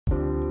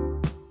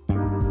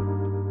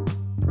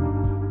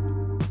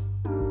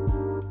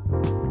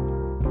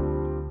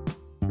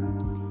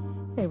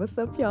what's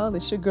up, y'all?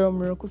 It's your girl,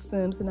 Miracle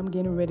Sims, and I'm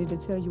getting ready to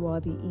tell you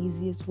all the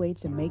easiest way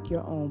to make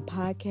your own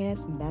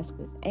podcast, and that's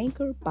with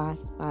Anchor by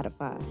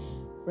Spotify.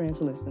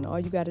 Friends, listen, all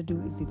you got to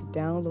do is either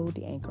download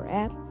the Anchor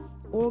app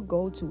or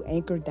go to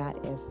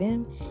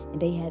anchor.fm, and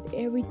they have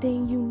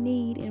everything you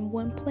need in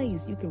one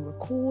place. You can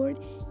record,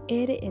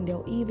 edit, and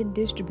they'll even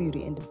distribute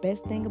it. And the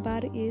best thing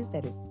about it is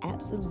that it's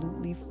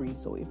absolutely free.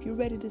 So if you're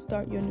ready to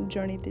start your new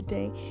journey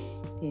today,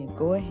 then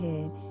go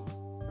ahead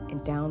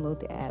and download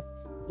the app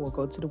or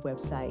go to the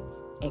website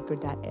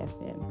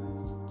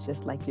anchor.fm,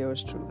 just like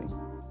yours truly.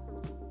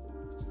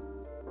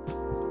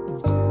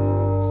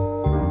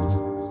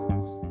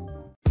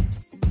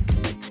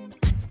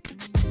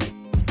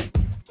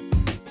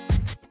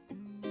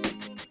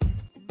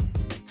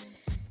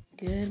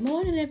 Good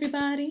morning,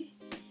 everybody.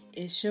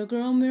 It's your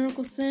girl,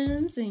 Miracle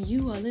Sims, and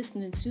you are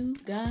listening to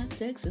God,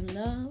 Sex, and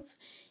Love,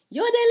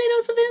 your daily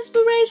dose of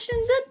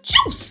inspiration, the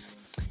juice.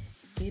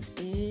 It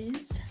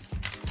is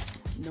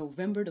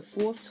November the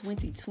 4th,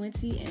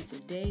 2020, and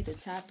today the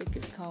topic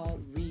is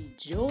called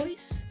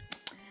Rejoice.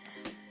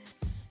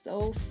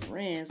 So,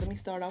 friends, let me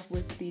start off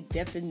with the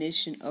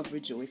definition of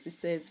rejoice. It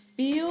says,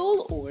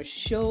 feel or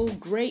show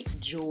great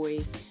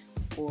joy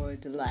or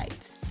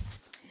delight.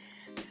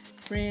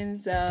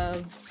 Friends,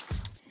 as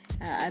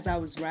I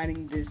was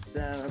writing this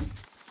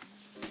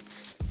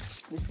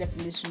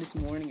definition this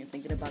morning and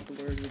thinking about the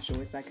word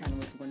rejoice, I kind of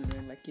was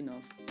wondering,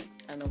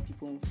 I know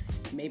people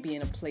may be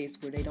in a place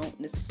where they don't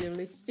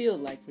necessarily feel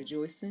like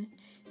rejoicing,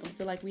 don't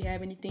feel like we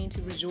have anything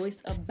to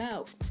rejoice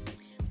about.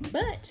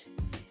 But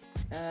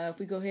if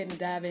we go ahead and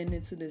dive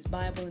into this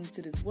Bible,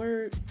 into this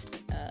word,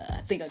 I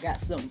think I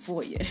got something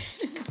for you.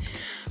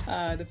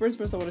 The first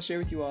verse I want to share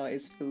with you all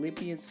is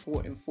Philippians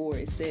 4:4.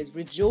 It says,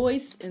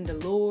 rejoice in the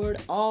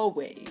Lord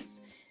always.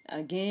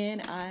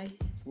 Again, I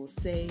will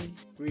say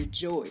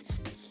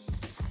rejoice.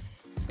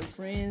 So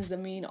friends,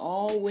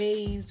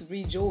 always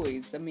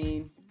rejoice.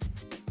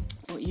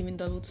 So even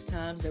those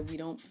times that we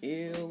don't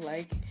feel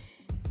like,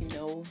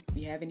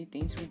 we have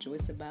anything to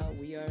rejoice about,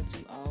 we are to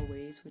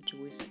always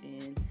rejoice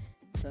in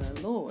the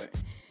Lord.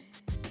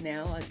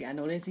 Now, I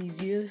know that's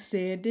easier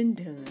said than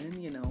done,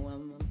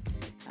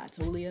 I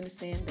totally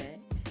understand that.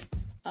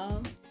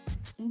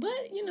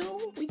 But,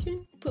 we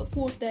can put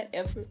forth that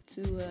effort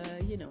to,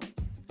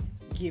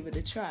 give it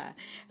a try.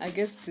 I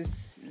guess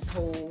this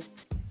whole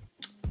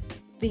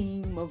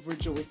theme of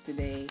rejoice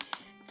today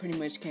pretty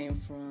much came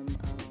from,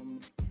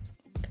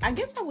 I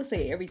guess I would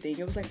say everything.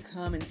 It was like a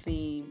common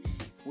theme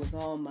with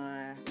all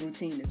my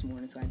routine this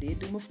morning. So I did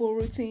do my full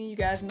routine. You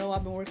guys know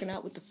I've been working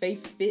out with the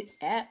Faith Fit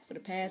app for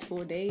the past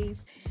 4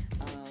 days.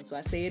 So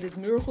I say it is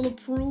miracle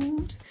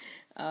approved.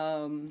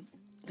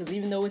 Because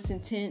even though it's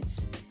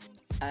intense,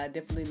 I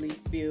definitely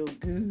feel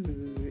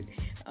good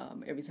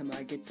every time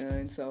I get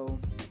done. So,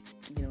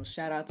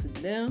 shout out to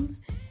them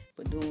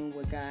for doing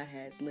what God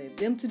has led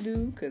them to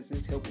do, because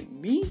it's helping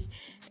me.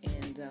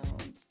 And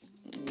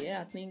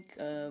I think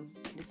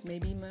this may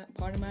be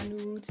part of my new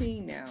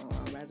routine now.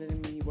 Rather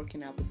than me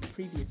working out with the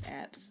previous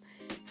apps,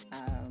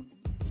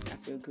 I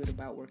feel good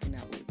about working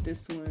out with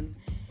this one,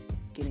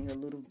 getting a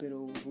little bit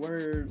of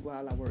word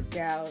while I work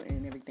out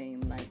and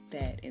everything like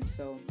that. And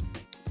so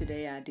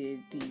today I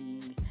did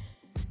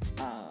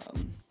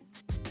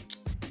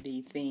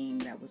the theme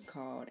that was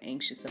called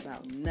Anxious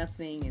About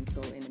Nothing. And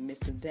so in the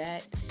midst of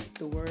that,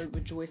 the word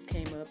rejoice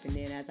came up. And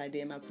then as I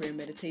did my prayer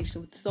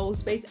meditation with the Soul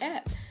Space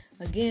app,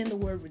 again, the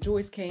word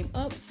rejoice came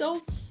up.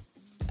 So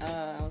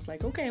I was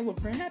like, okay, well,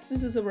 perhaps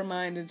this is a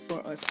reminder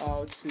for us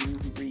all to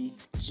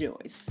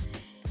rejoice.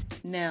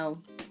 Now,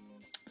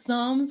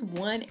 Psalms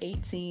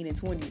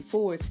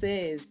 118:24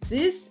 says,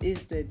 this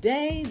is the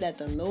day that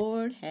the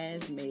Lord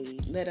has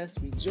made. Let us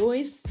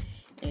rejoice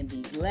and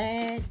be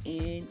glad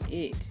in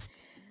it.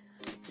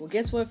 Well,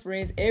 guess what,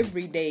 friends?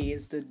 Every day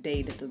is the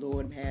day that the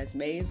Lord has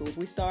made. So if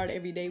we start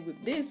every day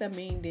with this,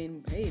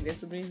 then, hey,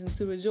 there's a reason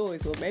to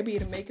rejoice. Or maybe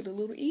it'll make it a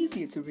little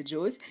easier to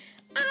rejoice.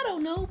 I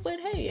don't know,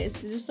 but hey,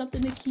 it's just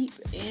something to keep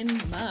in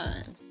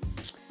mind.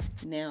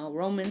 Now,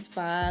 Romans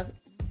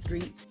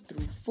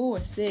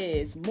 5:3-4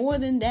 says, more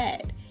than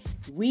that,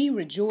 we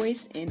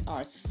rejoice in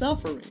our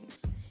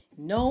sufferings,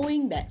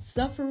 knowing that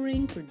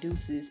suffering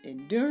produces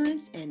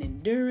endurance, and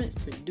endurance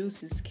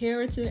produces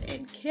character,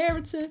 and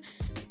character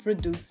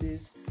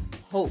produces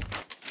hope.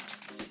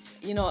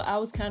 I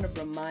was kind of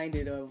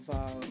reminded of,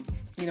 how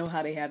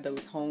they have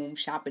those home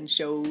shopping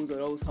shows or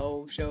those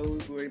home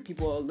shows where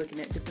people are looking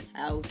at different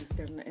houses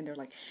and they're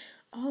like,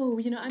 oh,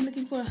 I'm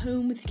looking for a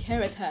home with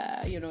character,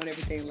 and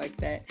everything like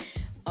that.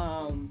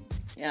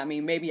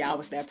 Maybe I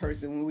was that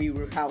person when we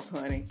were house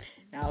hunting.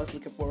 I was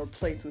looking for a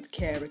place with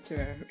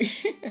character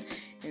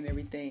and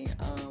everything.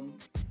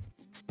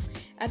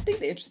 I think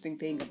the interesting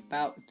thing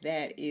about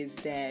that is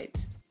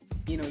that,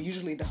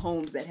 usually the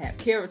homes that have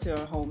character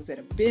are homes that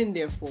have been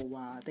there for a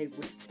while. They've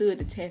withstood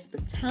the test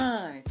of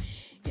time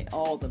and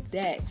all of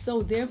that.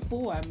 So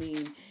therefore,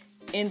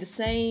 in the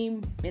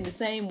same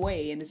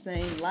way, in the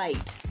same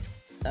light,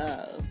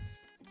 the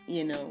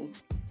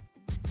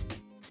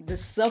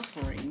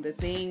suffering, the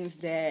things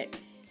that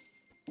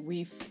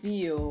we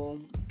feel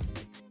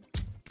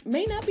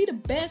may not be the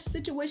best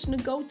situation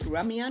to go through.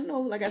 I mean, I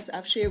know, like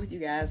I've shared with you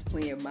guys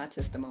plenty of my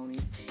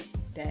testimonies,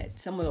 that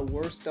some of the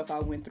worst stuff I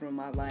went through in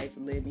my life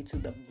led me to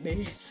the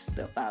best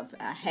stuff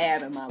I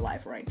have in my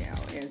life right now.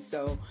 And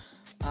so,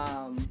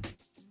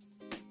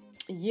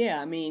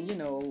 yeah, I mean,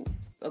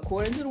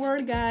 according to the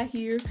word of God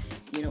here,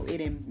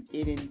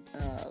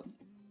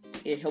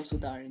 it helps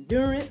with our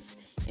endurance,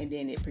 and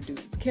then it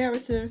produces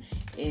character,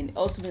 and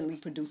ultimately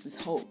produces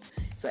hope.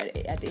 So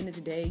at the end of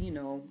the day,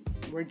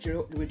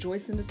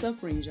 rejoice in the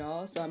sufferings,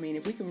 y'all. So I mean,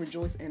 if we can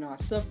rejoice in our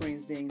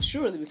sufferings, then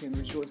surely we can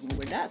rejoice when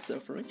we're not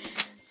suffering.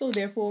 So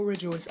therefore,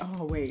 rejoice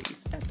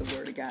always, as the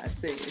word of God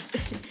says.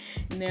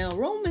 Now,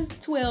 Romans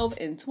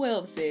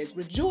 12:12 says,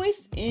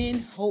 rejoice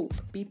in hope,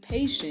 be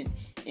patient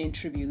in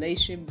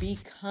tribulation, be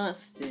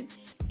constant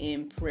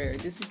in prayer.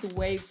 This is the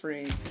way,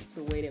 friends. This is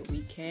the way that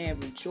we can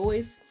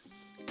rejoice,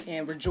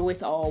 and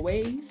rejoice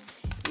always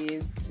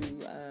is to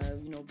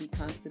be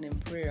constant in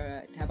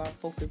prayer. Have our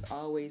focus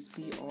always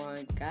be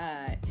on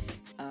God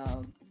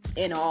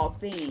in all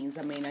things.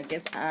 I mean, I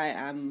guess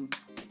I'm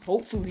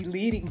hopefully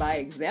leading by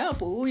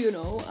example,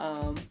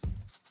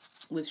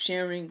 with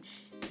sharing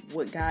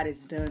what God has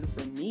done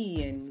for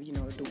me, and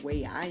the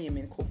way I am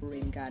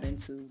incorporating God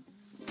into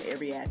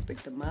every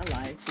aspect of my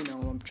life.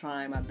 I'm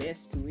trying my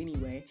best to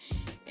anyway.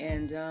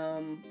 And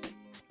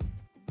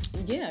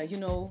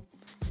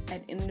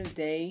at the end of the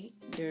day,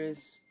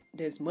 there's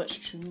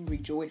much to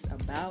rejoice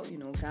about.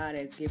 God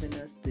has given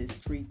us this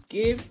free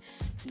gift.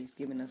 He's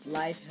given us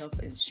life, health,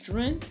 and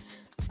strength.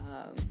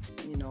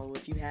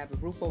 If you have a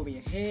roof over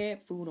your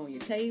head, food on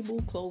your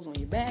table, clothes on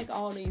your back,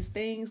 all these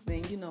things,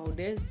 then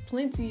there's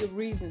plenty of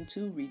reason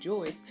to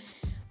rejoice,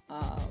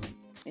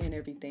 and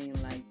everything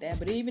like that.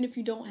 But even if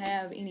you don't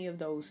have any of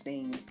those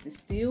things,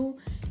 still,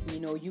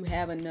 you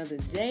have another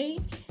day.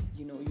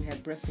 You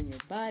have breath in your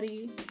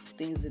body,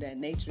 things of that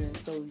nature. And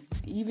so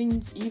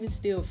even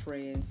still,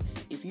 friends,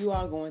 if you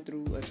are going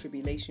through a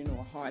tribulation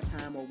or a hard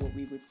time, or what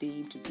we would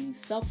deem to be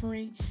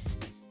suffering,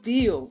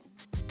 still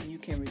you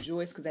can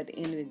rejoice, because at the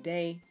end of the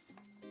day,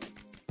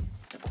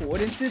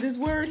 according to this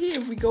word here,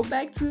 if we go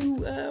back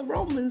to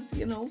Romans,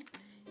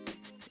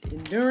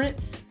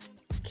 endurance,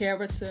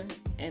 character,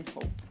 and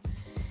hope.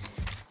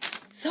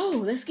 So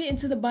let's get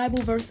into the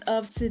Bible verse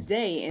of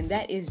today, and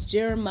that is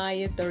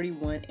Jeremiah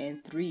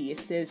 31:3. It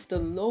says, the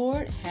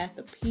Lord hath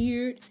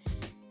appeared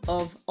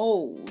of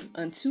old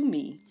unto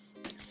me,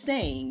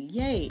 saying,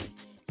 yea,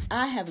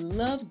 I have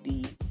loved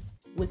thee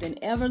with an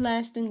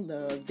everlasting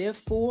love,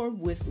 therefore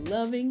with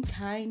loving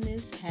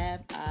kindness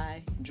have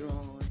I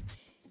drawn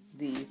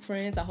thee.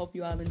 Friends, I hope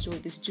you all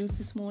enjoyed this juice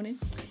this morning.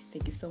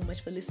 Thank you so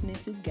much for listening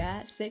to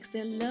God, Sex,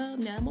 and Love.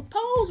 Now I'm gonna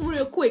pause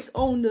real quick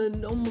on the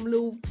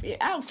little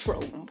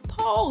outro. I'm gonna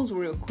pause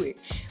real quick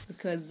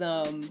because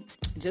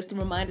just a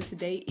reminder,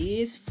 today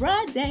is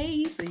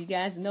Friday, so you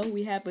guys know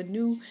we have a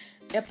new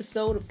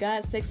episode of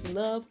God, Sex, and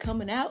Love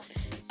coming out.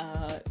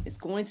 It's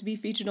going to be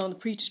featured on the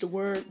Preach the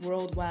Word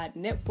Worldwide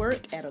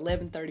Network at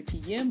 11:30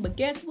 p.m. But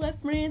guess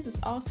what, friends? It's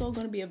also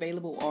going to be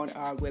available on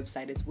our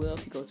website as well.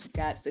 If you go to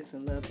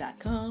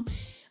godsexandlove.com,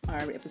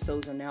 our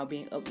episodes are now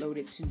being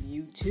uploaded to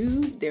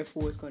YouTube.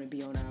 Therefore, it's going to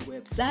be on our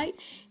website.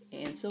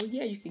 And so,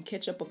 yeah, you can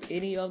catch up with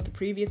any of the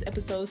previous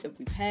episodes that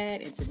we've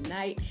had. And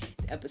tonight,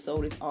 the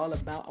episode is all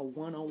about a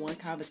one-on-one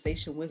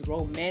conversation with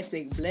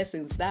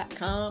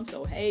romanticblessings.com.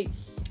 So, hey,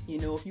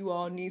 if you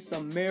all need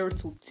some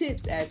marital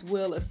tips as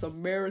well as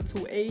some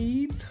marital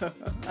aids,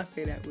 I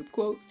say that with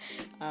quotes,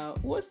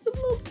 what's the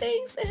little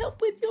things that help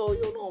with your,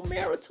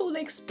 marital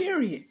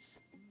experience?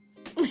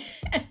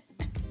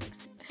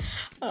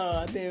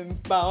 Then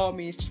by all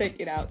means, check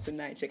it out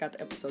tonight. Check out the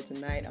episode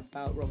tonight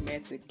about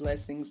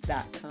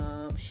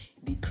romanticblessings.com,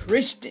 the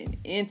Christian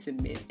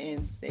intimate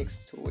and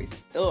sex toy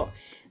store.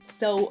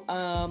 So,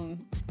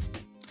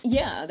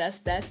 yeah,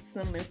 that's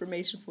some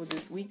information for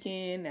this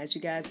weekend. As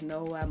you guys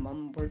know,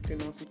 I'm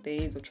working on some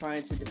things, or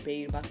trying to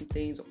debate about some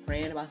things, or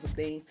praying about some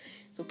things.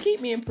 So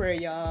keep me in prayer,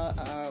 y'all.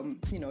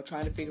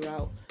 Trying to figure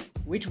out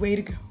which way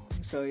to go.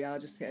 So y'all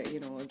just,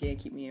 again,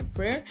 keep me in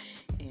prayer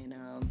and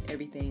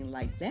everything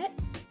like that.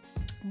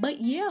 But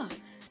yeah,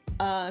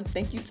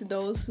 thank you to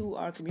those who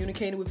are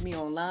communicating with me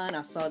online.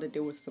 I saw that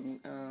there was some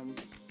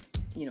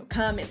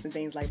comments and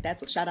things like that.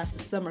 So shout out to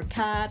Summer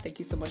Kai. Thank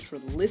you so much for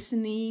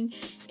listening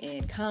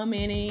and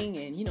commenting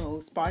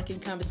and, sparking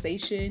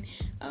conversation.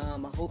 I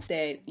hope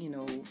that,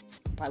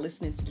 by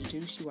listening to the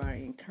juice, you are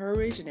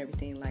encouraged and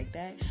everything like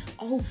that.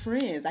 Oh,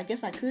 friends, I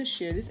guess I could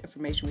share this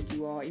information with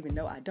you all, even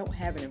though I don't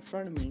have it in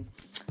front of me.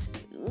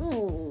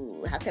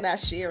 Ooh, how can I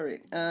share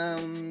it?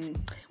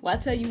 Well, I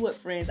tell you what,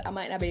 friends, I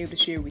might not be able to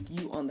share it with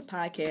you on the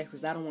podcast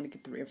because I don't want to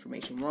get the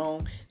information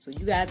wrong. So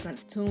you guys are going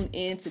to tune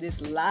in to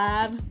this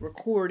live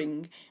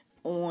recording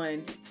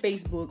on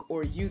Facebook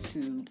or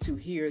YouTube to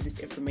hear this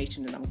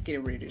information that I'm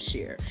getting ready to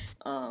share.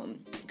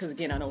 Because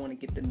again, I don't want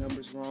to get the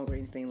numbers wrong or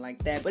anything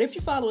like that. But if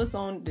you follow us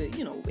on the,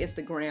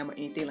 Instagram or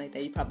anything like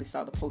that, you probably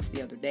saw the post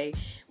the other day.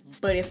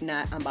 But if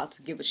not, I'm about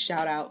to give a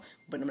shout out,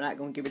 but I'm not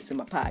going to give it to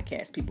my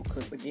podcast people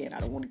because, again, I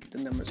don't want to get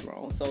the numbers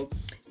wrong. So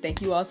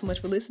thank you all so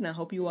much for listening. I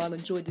hope you all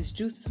enjoyed this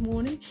juice this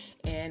morning.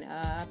 And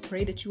I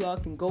pray that you all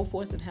can go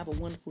forth and have a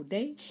wonderful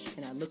day.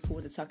 And I look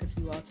forward to talking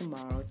to you all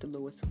tomorrow at the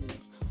Lord's will.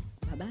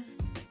 Bye-bye.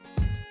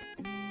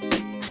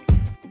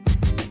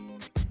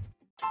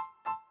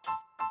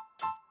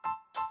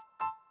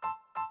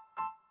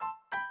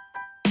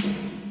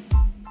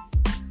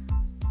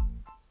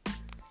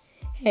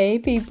 Hey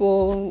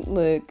people,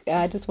 look,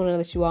 I just want to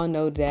let you all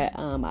know that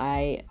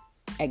I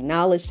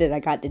acknowledge that I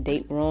got the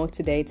date wrong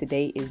today.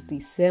 Today is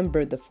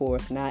December the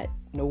 4th, not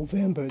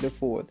November the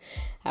 4th.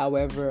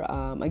 However,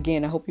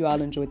 again, I hope you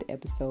all enjoyed the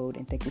episode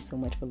and thank you so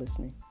much for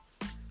listening.